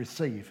guess, to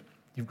receive.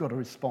 You've got to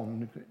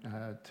respond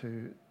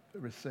to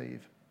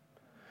receive.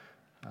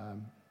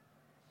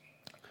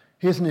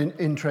 Here's an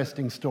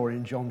interesting story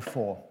in John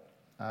 4.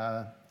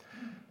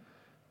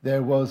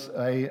 There was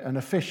an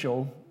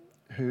official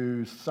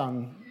whose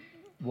son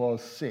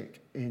was sick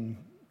in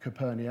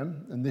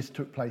Capernaum, and this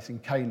took place in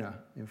Cana,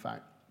 in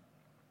fact.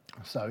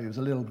 So he was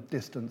a little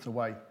distance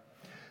away.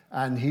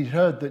 And he'd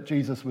heard that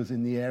Jesus was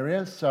in the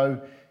area,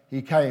 so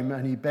he came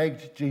and he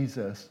begged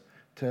Jesus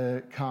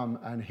to come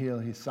and heal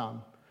his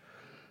son.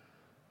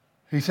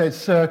 He said,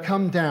 "Sir,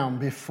 come down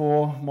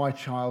before my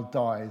child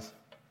dies."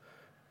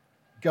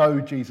 "Go,"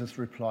 Jesus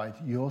replied,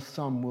 "your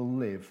son will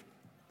live."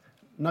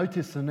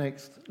 Notice the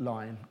next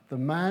line. "The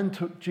man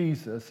took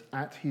Jesus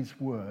at his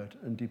word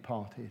and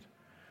departed.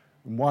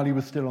 And while he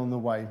was still on the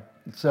way,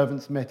 the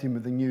servants met him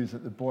with the news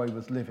that the boy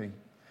was living.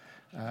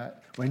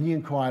 When he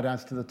inquired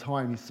as to the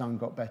time his son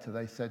got better,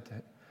 they said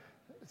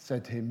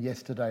to him,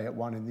 "Yesterday at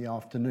 1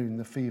 p.m,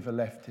 the fever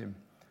left him."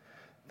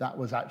 That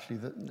was actually,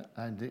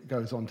 and it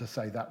goes on to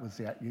say that was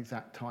the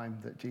exact time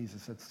that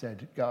Jesus had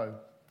said, "Go."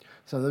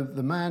 So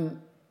the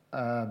man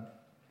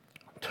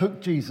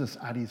took Jesus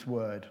at his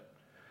word.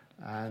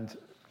 And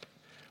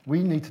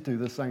we need to do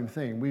the same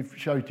thing. We've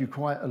showed you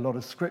quite a lot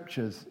of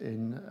scriptures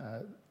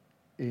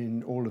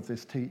in all of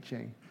this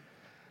teaching.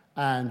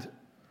 And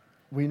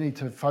we need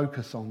to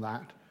focus on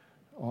that,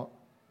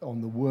 on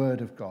the word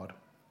of God,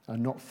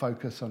 and not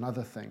focus on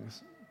other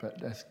things,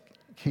 but let's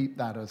keep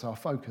that as our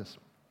focus.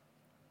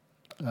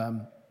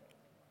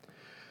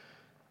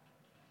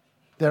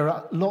 There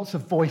are lots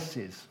of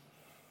voices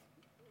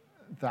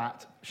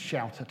that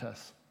shout at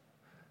us.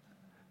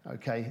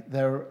 Okay,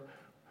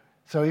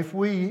 so if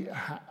we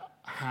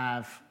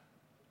have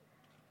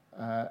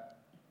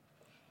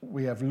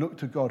looked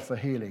to God for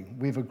healing,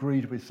 we've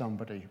agreed with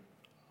somebody,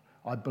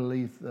 I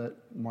believe that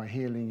my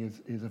healing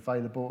is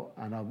available,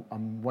 and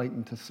I'm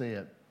waiting to see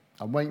it.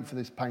 I'm waiting for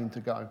this pain to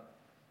go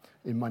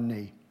in my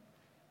knee.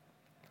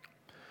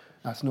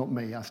 That's not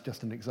me, that's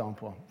just an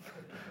example.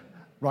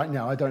 Right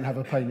now, I don't have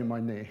a pain in my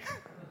knee.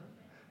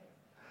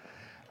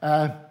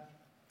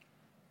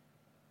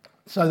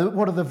 So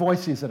what are the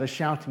voices that are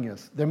shouting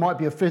us? There might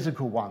be a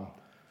physical one.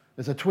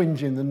 There's a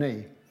twinge in the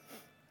knee.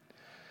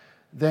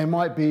 There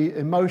might be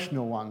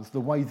emotional ones, the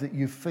way that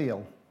you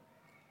feel.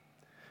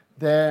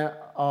 There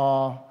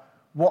are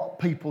what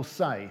people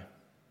say.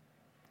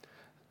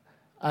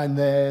 And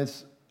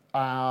there's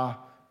our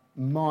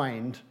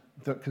mind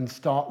that can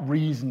start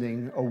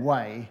reasoning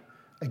away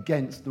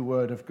against the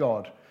word of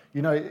God.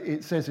 You know,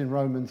 it says in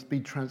Romans, "Be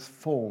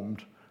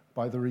transformed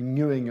by the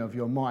renewing of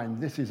your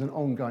mind." This is an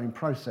ongoing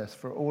process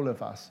for all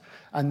of us.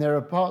 And there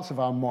are parts of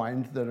our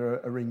mind that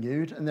are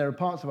renewed, and there are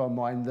parts of our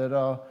mind that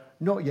are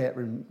not yet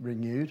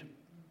renewed.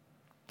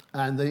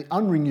 And the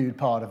unrenewed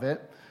part of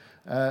it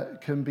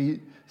can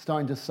be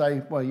starting to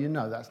say, "Well, you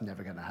know that's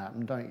never going to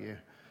happen, don't you?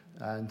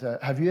 And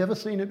have you ever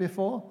seen it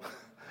before?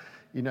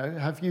 You know,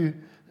 have you...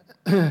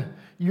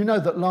 you know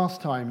that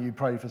last time you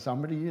prayed for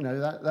somebody, you know,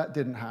 that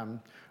didn't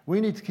happen." We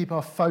need to keep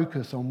our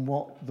focus on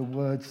what the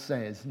word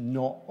says,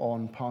 not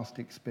on past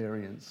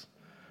experience.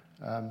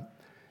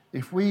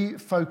 If we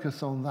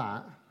focus on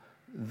that,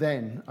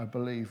 then I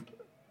believe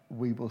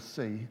we will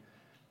see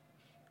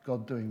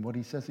God doing what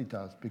he says he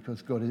does,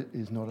 because God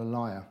is not a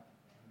liar.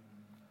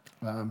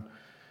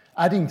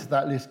 Adding to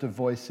that list of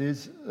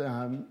voices,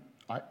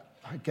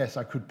 I guess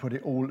I could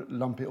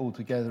lump it all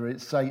together.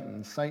 It's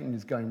Satan. Satan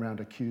is going around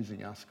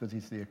accusing us because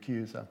he's the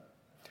accuser.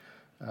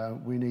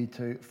 We need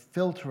to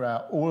filter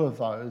out all of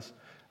those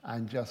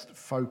and just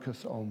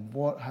focus on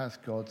what has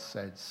God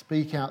said.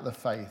 Speak out the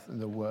faith and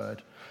the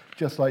word,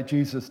 just like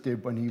Jesus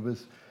did when he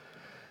was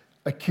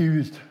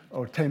accused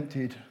or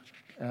tempted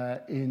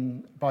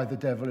by the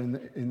devil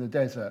in the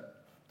desert.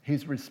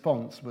 His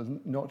response was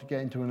not to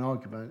get into an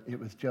argument, it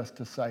was just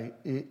to say,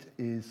 "It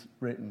is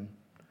written."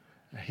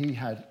 He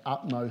had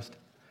utmost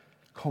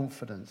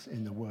confidence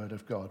in the word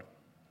of God.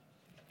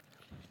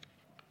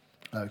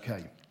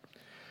 Okay.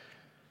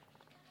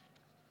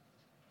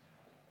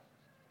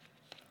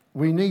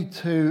 We need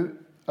to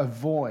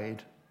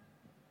avoid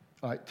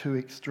like two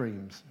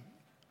extremes.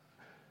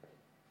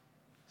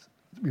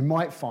 We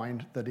might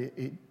find that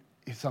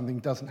if something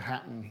doesn't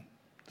happen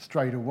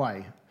straight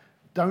away,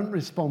 don't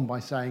respond by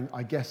saying,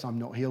 I guess I'm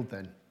not healed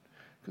then.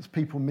 Because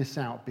people miss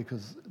out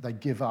because they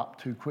give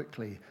up too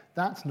quickly.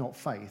 That's not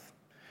faith.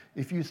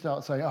 If you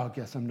start saying, oh, I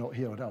guess I'm not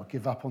healed, I'll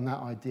give up on that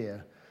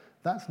idea,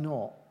 that's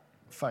not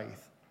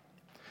faith.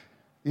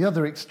 The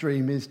other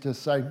extreme is to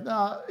say,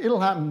 it'll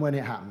happen when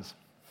it happens.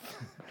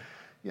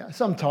 Yeah,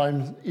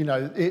 sometimes,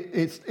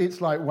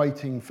 it's like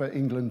waiting for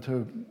England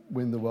to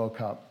win the World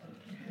Cup.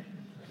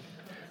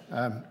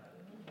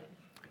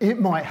 It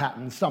might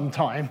happen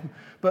sometime,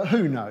 but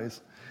who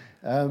knows?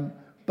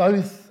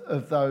 Both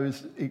of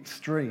those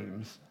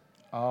extremes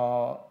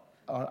are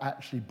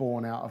actually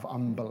born out of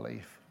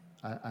unbelief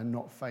and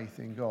not faith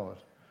in God.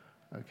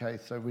 Okay,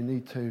 so we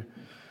need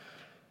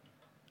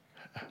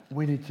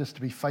just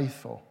to be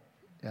faithful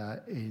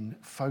in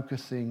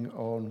focusing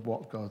on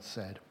what God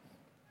said.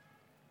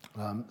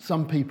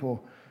 Some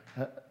people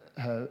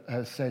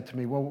have said to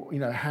me, well,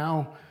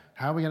 how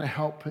are we going to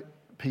help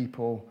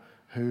people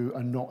who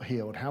are not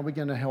healed? How are we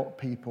going to help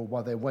people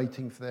while they're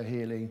waiting for their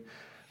healing?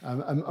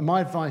 And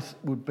my advice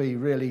would be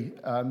really,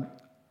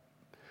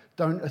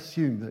 don't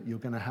assume that you're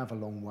going to have a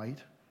long wait.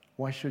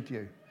 Why should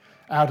you?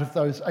 Out of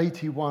those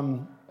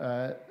 81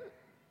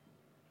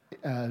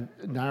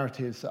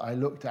 narratives that I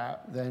looked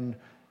at, then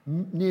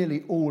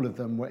nearly all of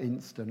them were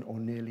instant or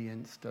nearly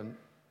instant.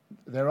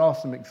 There are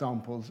some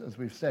examples, as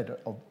we've said,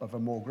 of a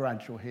more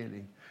gradual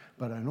healing,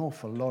 but an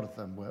awful lot of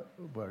them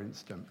were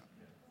instant.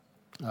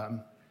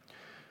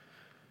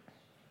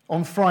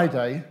 On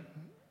Friday,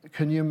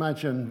 can you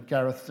imagine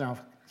Gareth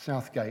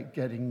Southgate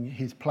getting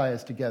his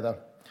players together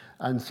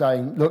and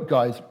saying, look,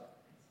 guys,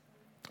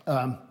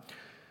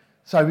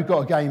 so we've got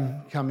a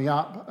game coming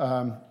up.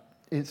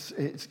 It's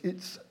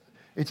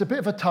a bit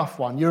of a tough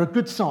one. You're a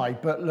good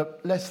side, but look,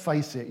 let's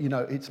face it,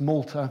 it's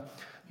Malta.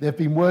 They've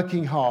been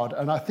working hard,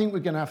 and I think we're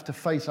going to have to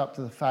face up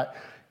to the fact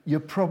you're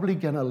probably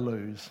going to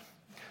lose.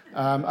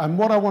 And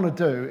what I want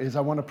to do is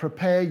I want to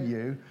prepare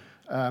you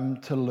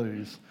to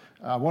lose.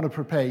 I want to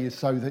prepare you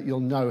so that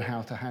you'll know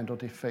how to handle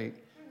defeat.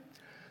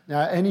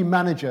 Now, any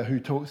manager who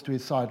talks to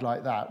his side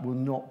like that will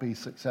not be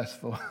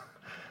successful.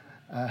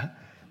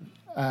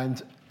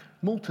 And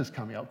Malta's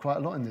coming up quite a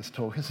lot in this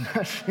talk, isn't it,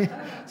 actually?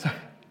 So,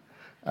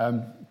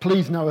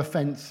 please, no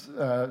offence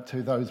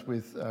to those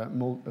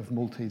of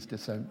Maltese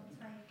descent.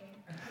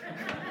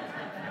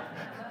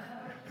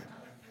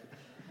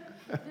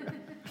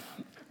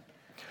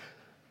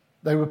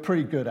 They were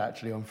pretty good,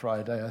 actually, on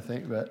Friday, I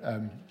think, but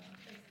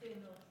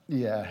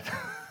yeah.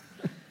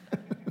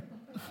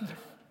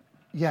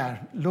 Yeah,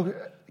 look,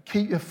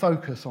 keep your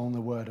focus on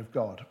the Word of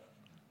God,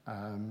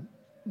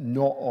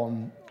 not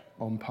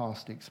on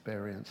past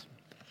experience.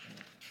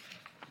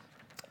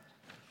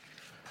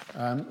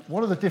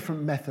 What are the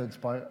different methods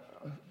by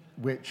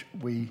which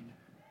we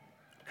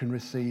can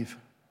receive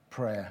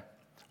prayer?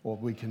 Or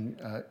we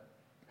can,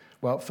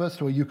 well, first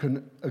of all, you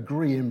can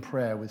agree in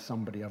prayer with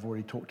somebody. I've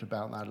already talked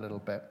about that a little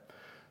bit.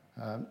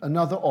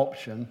 Another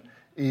option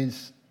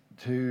is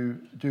to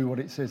do what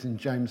it says in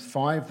James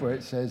 5, where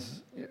it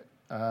says,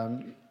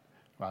 well,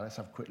 let's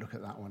have a quick look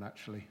at that one,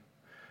 actually.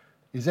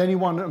 Is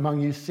anyone among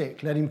you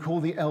sick? Let him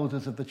call the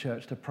elders of the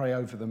church to pray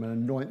over them and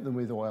anoint them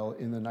with oil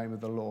in the name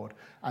of the Lord.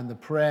 And the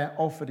prayer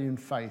offered in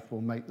faith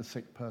will make the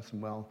sick person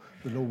well.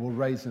 The Lord will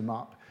raise them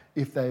up.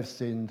 If they have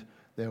sinned,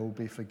 they will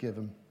be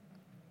forgiven.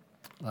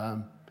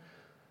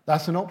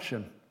 That's an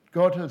option.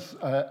 God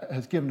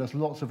has given us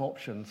lots of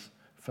options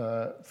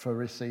for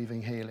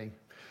receiving healing.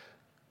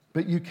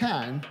 But you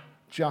can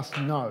just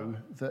know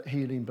that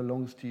healing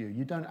belongs to you.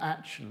 You don't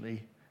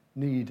actually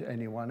need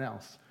anyone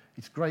else.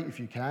 It's great if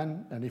you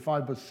can, and if I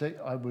was sick,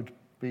 I would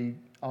be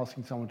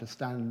asking someone to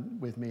stand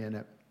with me in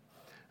it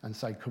and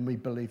say, can we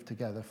believe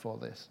together for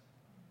this?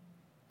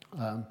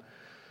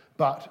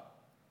 But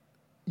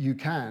you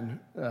can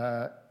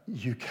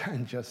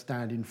just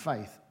stand in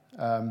faith.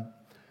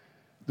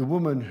 The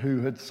woman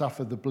who had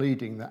suffered the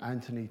bleeding that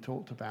Anthony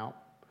talked about,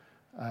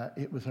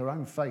 it was her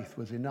own faith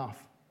was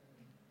enough.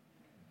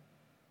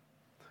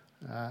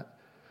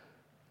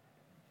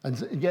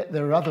 And yet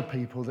there are other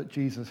people that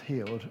Jesus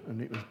healed,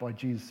 and it was by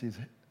Jesus'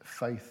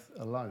 faith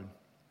alone.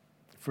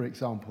 For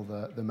example,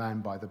 the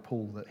man by the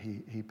pool that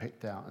he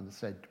picked out and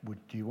said,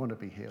 do you want to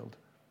be healed?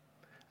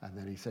 And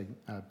then he said,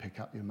 pick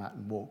up your mat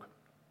and walk.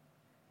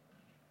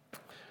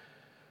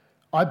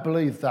 I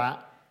believe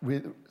that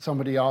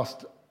somebody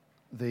asked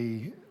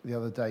the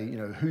other day,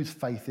 whose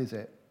faith is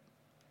it?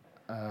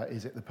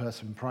 Is it the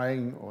person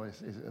praying, or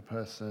is it the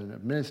person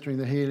administering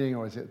the healing,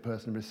 or is it the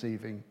person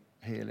receiving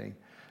healing?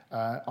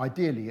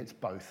 Ideally, it's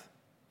both,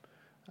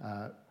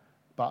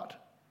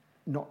 but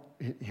not.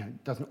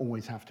 It doesn't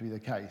always have to be the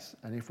case.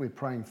 And if we're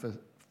praying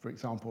for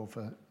example,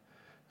 for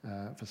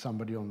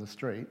somebody on the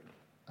street,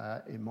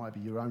 it might be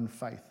your own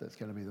faith that's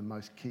going to be the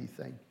most key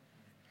thing.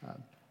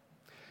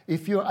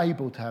 If you're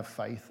able to have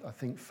faith, I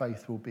think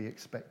faith will be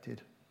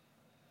expected.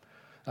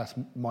 That's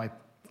my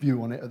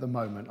view on it at the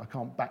moment. I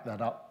can't back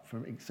that up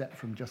except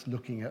from just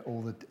looking at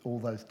all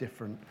those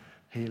different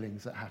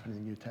healings that happen in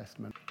the New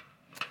Testament.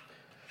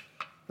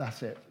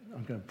 That's it.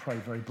 I'm going to pray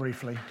very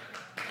briefly.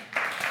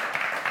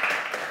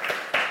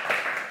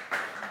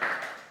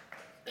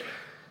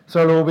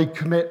 So Lord, we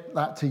commit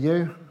that to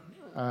you.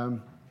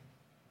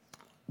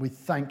 We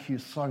thank you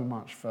so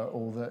much for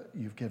all that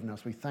you've given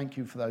us. We thank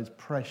you for those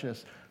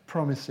precious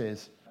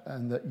promises,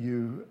 and that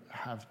you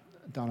have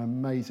done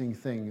amazing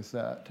things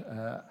that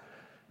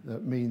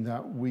mean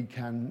that we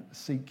can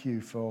seek you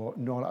for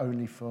not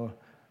only for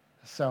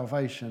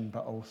salvation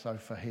but also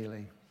for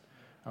healing.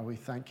 And we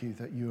thank you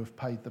that you have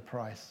paid the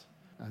price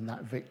and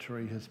that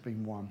victory has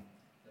been won.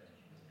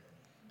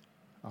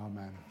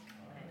 Amen.